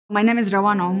My name is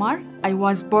Rawan Omar. I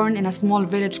was born in a small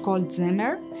village called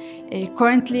Zemer.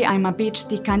 Currently, I'm a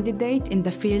PhD candidate in the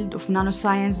field of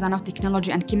nanoscience,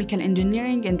 nanotechnology, and chemical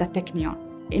engineering in the Technion.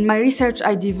 In my research,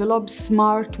 I developed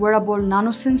smart wearable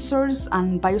nanosensors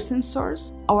and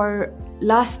biosensors. Our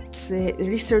last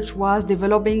research was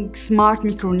developing smart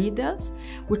microneedles,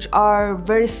 which are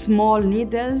very small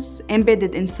needles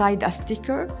embedded inside a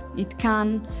sticker. It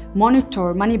can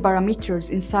monitor many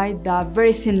parameters inside the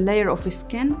very thin layer of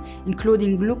skin,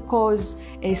 including glucose,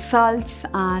 salts,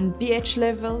 and pH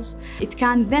levels. It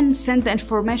can then send the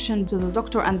information to the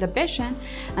doctor and the patient,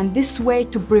 and this way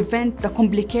to prevent the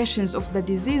complications of the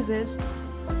diseases.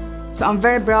 So I'm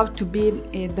very proud to be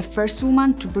the first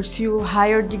woman to pursue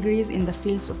higher degrees in the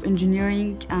fields of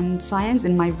engineering and science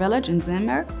in my village in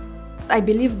Zemer. I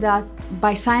believe that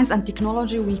by science and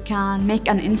technology we can make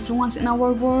an influence in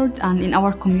our world and in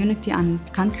our community and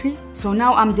country. So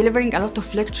now I'm delivering a lot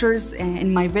of lectures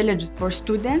in my village for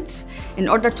students in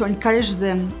order to encourage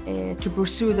them to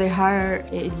pursue their higher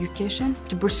education,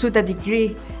 to pursue the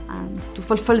degree and to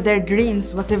fulfill their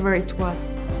dreams, whatever it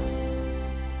was.